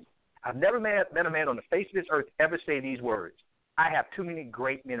telling you. I've never met a man on the face of this earth ever say these words. I have too many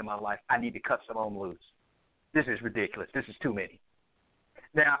great men in my life. I need to cut some of them loose. This is ridiculous. This is too many.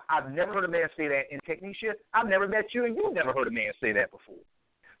 Now, I've never heard a man say that in Technisha. I've never met you, and you've never heard a man say that before.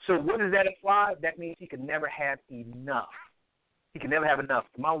 So what does that imply? That means he can never have enough. He can never have enough.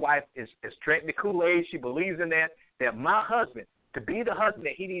 My wife is drinking the Kool-Aid. She believes in that my husband, to be the husband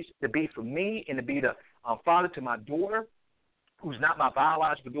that he needs to be for me and to be the father to my daughter, who's not my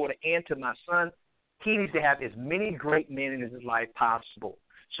biological daughter, and to my son, he needs to have as many great men in his life possible.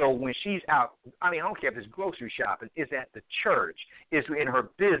 So when she's out, I mean, I don't care if it's grocery shopping, it's at the church, it's in her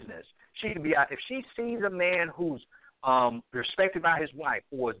business. She can be out. If she sees a man who's respected by his wife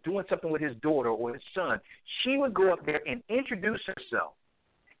or is doing something with his daughter or his son, she would go up there and introduce herself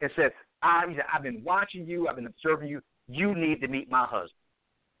and say, I've been watching you, I've been observing you. You need to meet my husband.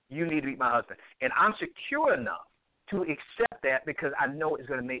 You need to meet my husband. And I'm secure enough to accept that because I know it's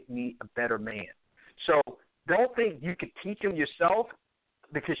going to make me a better man. So don't think you could teach him yourself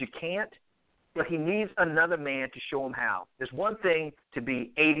because you can't, but he needs another man to show him how. There's one thing to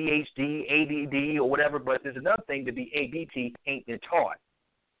be ADHD, ADD, or whatever, but there's another thing to be ABT, ain't been taught.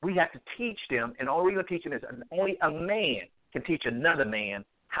 We have to teach them, and all we're going to teach them is only a man can teach another man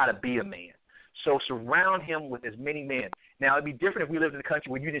how to be a man. So surround him with as many men. Now, it would be different if we lived in a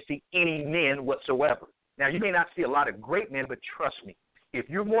country where you didn't see any men whatsoever. Now, you may not see a lot of great men, but trust me, if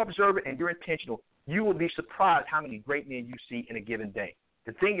you're more observant and you're intentional, you will be surprised how many great men you see in a given day.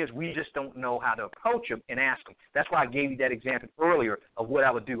 The thing is, we just don't know how to approach them and ask them. That's why I gave you that example earlier of what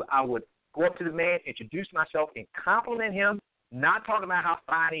I would do. I would go up to the man, introduce myself, and compliment him, not talking about how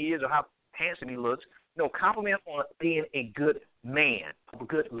fine he is or how handsome he looks. No, compliment on being a good man, a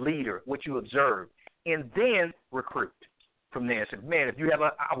good leader, what you observe, and then recruit from there. So, man, if you have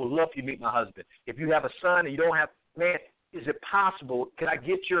I would love for you to meet my husband. If you have a son and you don't have, man, is it possible, can I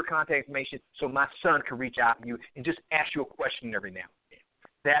get your contact information so my son can reach out to you and just ask you a question every now and then?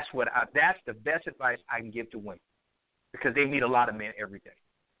 That's the best advice I can give to women because they meet a lot of men every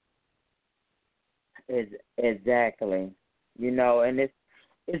day. Exactly. You know, and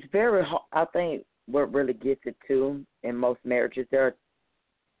it's very hard. I think what really gets it too in most marriages,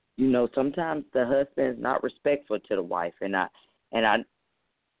 sometimes the husband is not respectful to the wife, and I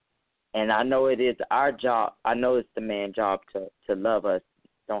know it is our job. I know it's the man's job to love us,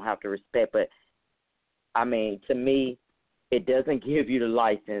 don't have to respect, but I mean, to me, it doesn't give you the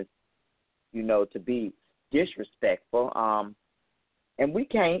license, to be disrespectful. And we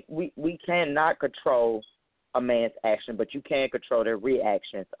cannot control a man's action, but you can control their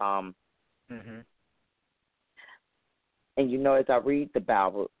reactions. And as I read the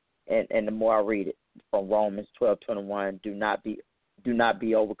Bible, and the more I read it from Romans 12:21, do not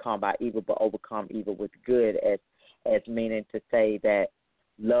be overcome by evil, but overcome evil with good, as meaning to say that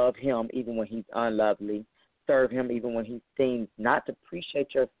love him even when he's unlovely, serve him even when he seems not to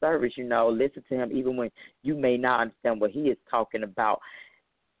appreciate your service, listen to him even when you may not understand what he is talking about.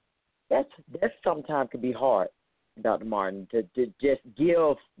 That sometimes can be hard, Dr. Martin, to just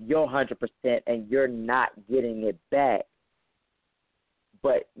give your 100% and you're not getting it back.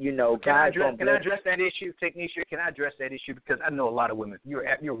 But, can I address that issue, Technisha? Can I address that issue? Because I know a lot of women. You're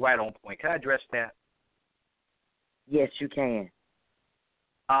right on point. Can I address that? Yes, you can.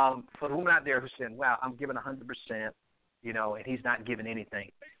 For the woman out there who's saying, wow, I'm giving 100%, you know, and he's not giving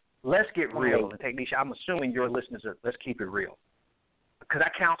anything, let's get real. And Technisha, I'm assuming your listeners are, let's keep it real. Because I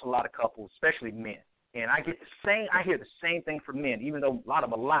counsel a lot of couples, especially men. And I hear the same thing from men, even though a lot of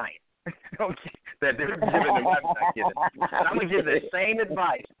them are lying. that they're giving their wife not giving. And I'm going to give the same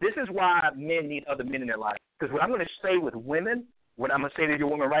advice. This is why men need other men in their life. Because what I'm going to say with women, what I'm going to say to your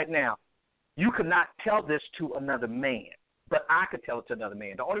woman right now, you could not tell this to another man, but I could tell it to another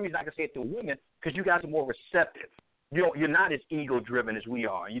man. The only reason I can say it to women because you guys are more receptive. You're not as ego-driven as we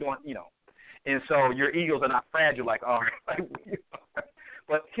are. You don't, you know. And so your egos are not fragile like ours.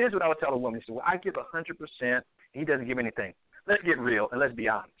 But here's what I would tell a woman. She said, well, I give 100%, and he doesn't give anything. Let's get real, and let's be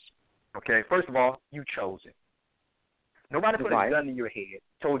honest. Okay, first of all, you chose it. Nobody put a gun to your head,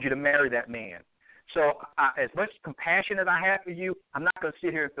 told you to marry that man. So as much compassion as I have for you, I'm not going to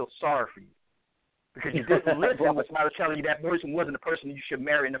sit here and feel sorry for you because you didn't listen when somebody was telling you that person wasn't the person you should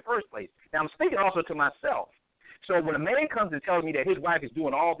marry in the first place. Now, I'm speaking also to myself. So when a man comes and tells me that his wife is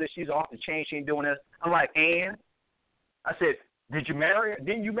doing all this, she's off the chain, she ain't doing this, I'm like, and? I said, did you marry her?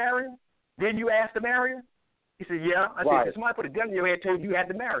 Didn't you marry her? Didn't you ask to marry her? He said, yeah. I said, somebody put a gun in your head and told you you had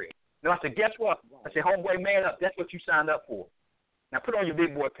to marry her. No, I said, guess what? I said, homeboy, man up. That's what you signed up for. Now put on your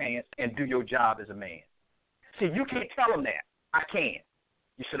big boy pants and do your job as a man. See, you can't tell him that. I can.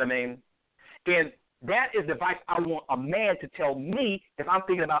 You see what I mean? And that is the advice I want a man to tell me if I'm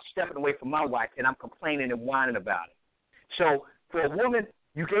thinking about stepping away from my wife and I'm complaining and whining about it. So for a woman,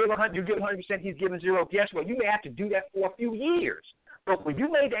 you give 100%, he's giving 0. Guess what? You may have to do that for a few years. But when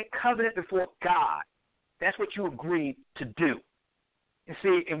you made that covenant before God, that's what you agreed to do. You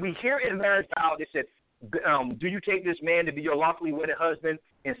see, and we hear in marriage vow, they said, do you take this man to be your lawfully wedded husband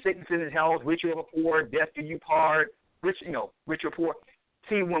in sickness and in health, rich or poor, death do you part, rich or poor?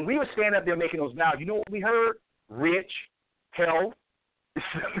 See, when we were standing up there making those vows, you know what we heard? Rich, health.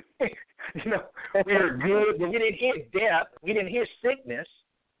 We heard good, but we didn't hear death. We didn't hear sickness.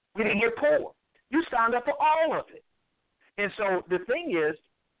 We didn't hear poor. You signed up for all of it. And so the thing is,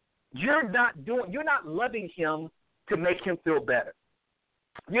 you're not loving him to make him feel better.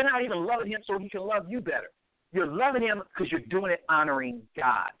 You're not even loving him so he can love you better. You're loving him because you're doing it honoring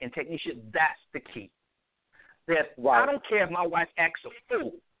God. And Technisha, that's the key. That I don't care if my wife acts a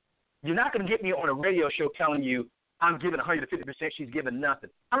fool. You're not going to get me on a radio show telling you I'm giving 150%, she's giving nothing.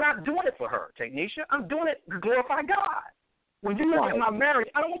 I'm not doing it for her, Technisha. I'm doing it to glorify God. When you look at my marriage,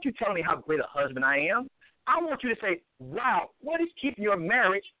 I don't want you telling me how great a husband I am. I want you to say, wow, what is keeping your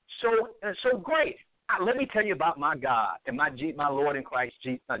marriage so great? Let me tell you about my God and my Lord in Christ,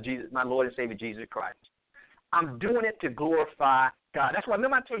 Jesus, my Lord and Savior, Jesus Christ. I'm doing it to glorify God. That's why,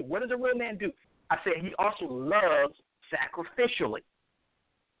 remember I tell you, what does a real man do? I said he also loves sacrificially.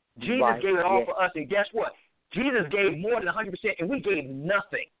 Jesus gave it all for us, and guess what? Jesus gave more than 100%, and we gave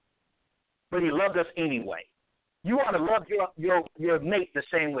nothing. But he loved us anyway. You ought to love your mate the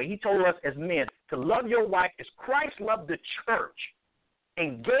same way. He told us as men to love your wife as Christ loved the church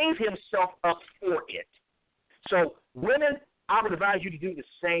and gave himself up for it. So, women, I would advise you to do the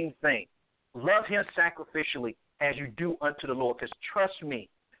same thing. Love him sacrificially as you do unto the Lord. Because trust me,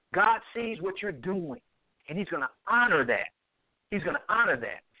 God sees what you're doing, and he's going to honor that. He's going to honor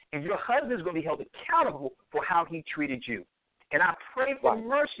that. And your husband is going to be held accountable for how he treated you. And I pray for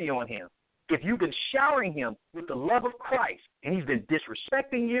mercy on him. If you've been showering him with the love of Christ, and he's been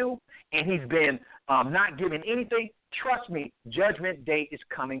disrespecting you, and he's been not giving anything, trust me, judgment day is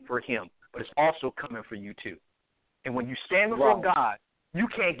coming for him, but it's also coming for you too. And when you stand before God, you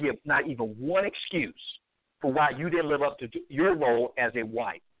can't give not even one excuse for why you didn't live up to your role as a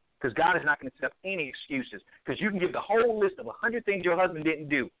wife, because God is not going to accept any excuses, because you can give the whole list of 100 things your husband didn't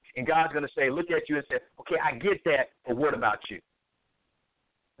do, and God's going to say, look at you and say, okay, I get that, but what about you?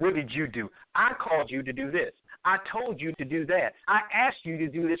 What did you do? I called you to do this. I told you to do that. I asked you to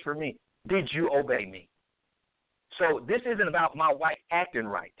do this for me. Did you obey me? So this isn't about my wife acting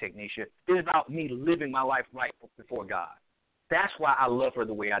right, Technisha. It's about me living my life right before God. That's why I love her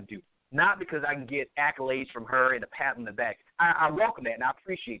the way I do. Not because I can get accolades from her and a pat on the back. I welcome that and I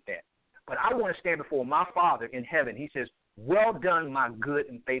appreciate that. But I want to stand before my Father in heaven. He says, well done, my good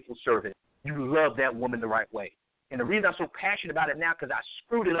and faithful servant. You love that woman the right way. And the reason I'm so passionate about it now because I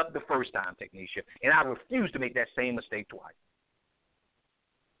screwed it up the first time, Technisha, and I refuse to make that same mistake twice.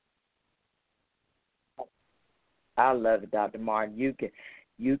 I love it, Dr. Martin.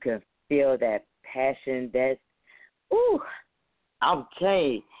 You can feel that passion. I'm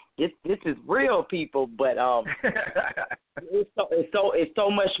telling you, this is real, people. But it's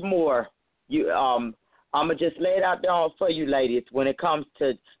so much more. I'm gonna just lay it out there for you, ladies. When it comes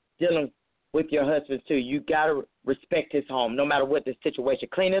to dealing with your husband too. You got to respect his home no matter what the situation.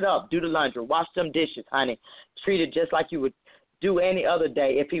 Clean it up. Do the laundry. Wash some dishes, honey. Treat it just like you would do any other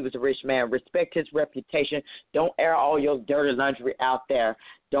day if he was a rich man. Respect his reputation. Don't air all your dirty laundry out there.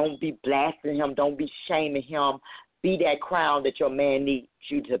 Don't be blasting him. Don't be shaming him. Be that crown that your man needs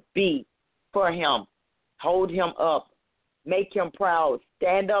you to be for him. Hold him up. Make him proud.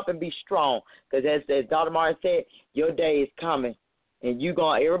 Stand up and be strong. Because as Dr. Martin said, your day is coming. And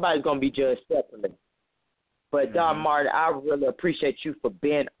everybody's going to be judged separately. But, Dr. Martin, I really appreciate you for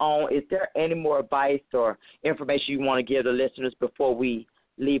being on. Is there any more advice or information you want to give the listeners before we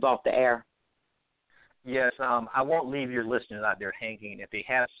leave off the air? Yes, I won't leave your listeners out there hanging. If they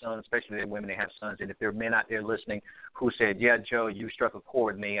have sons, especially the women that have sons, and if there are men out there listening who said, yeah, Joe, you struck a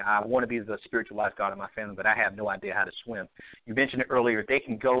chord with me. I want to be the spiritual lifeguard of my family, but I have no idea how to swim. You mentioned it earlier. They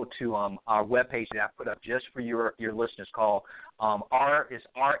can go to our webpage that I put up just for your listeners called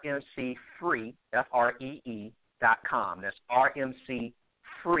RMCFree, FREE.com. That's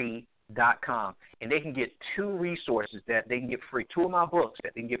RMCFree.com. And they can get 2 resources that they can get free, 2 of my books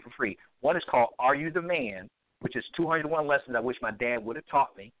that they can get for free. One is called Are You the Man, which is 201 lessons I wish my dad would have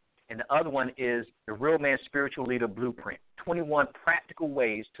taught me. And the other one is The Real Man Spiritual Leader Blueprint, 21 practical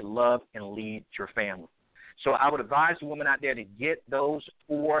ways to love and lead your family. So I would advise the women out there to get those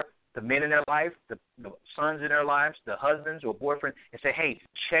for the men in their life, the sons in their lives, the husbands or boyfriends, and say, hey,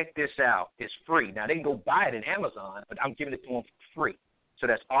 check this out. It's free. Now, they can go buy it in Amazon, but I'm giving it to them for free. So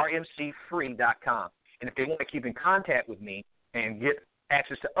that's rmcfree.com. And if they want to keep in contact with me and get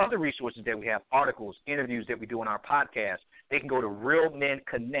access to other resources that we have, articles, interviews that we do on our podcast, they can go to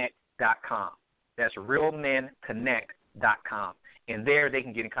realmenconnect.com. That's realmenconnect.com. And there they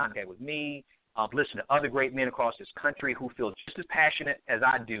can get in contact with me, listen to other great men across this country who feel just as passionate as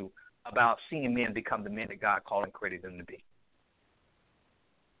I do about seeing men become the men that God called and created them to be.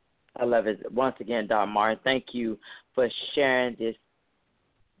 I love it. Once again, Dr. Martin, thank you for sharing this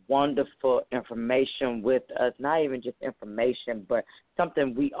wonderful information with us. Not even just information, but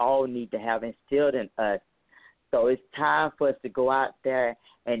something we all need to have instilled in us. So it's time for us to go out there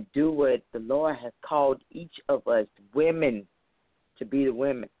and do what the Lord has called each of us, women, to be the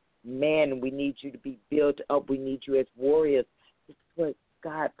women. Men, we need you to be built up. We need you as warriors. This is what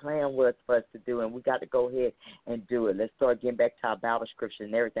God planned was for us to do, and we got to go ahead and do it. Let's start getting back to our Bible scripture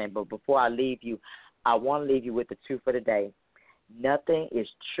and everything. But before I leave you, I want to leave you with the truth for the day. Nothing is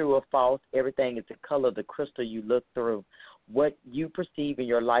true or false. Everything is the color of the crystal you look through. What you perceive in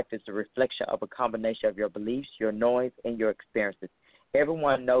your life is a reflection of a combination of your beliefs, your knowings, and your experiences.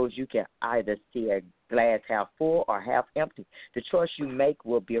 Everyone knows you can either see a glass half full or half empty. The choice you make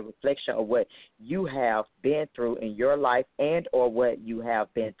will be a reflection of what you have been through in your life and or what you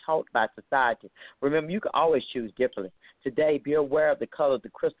have been taught by society. Remember, you can always choose differently. Today, be aware of the color of the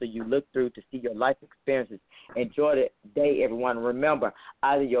crystal you look through to see your life experiences. Enjoy the day, everyone. Remember,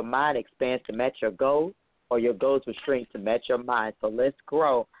 either your mind expands to match your goals or your goals will shrink to match your mind. So let's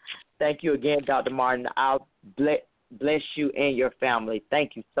grow. Thank you again, Dr. Martin. I'll bless you and your family.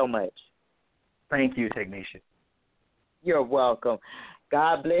 Thank you so much. Thank you, Technisha. You're welcome.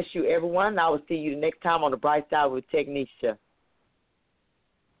 God bless you, everyone. I will see you the next time on The Bright Side with Technisha.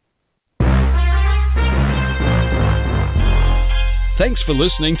 Thanks for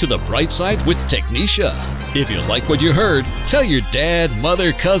listening to The Bright Side with Technisha. If you like what you heard, tell your dad,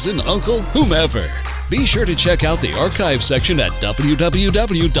 mother, cousin, uncle, whomever. Be sure to check out the archive section at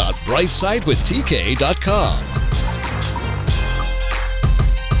www.brightsidewithtk.com.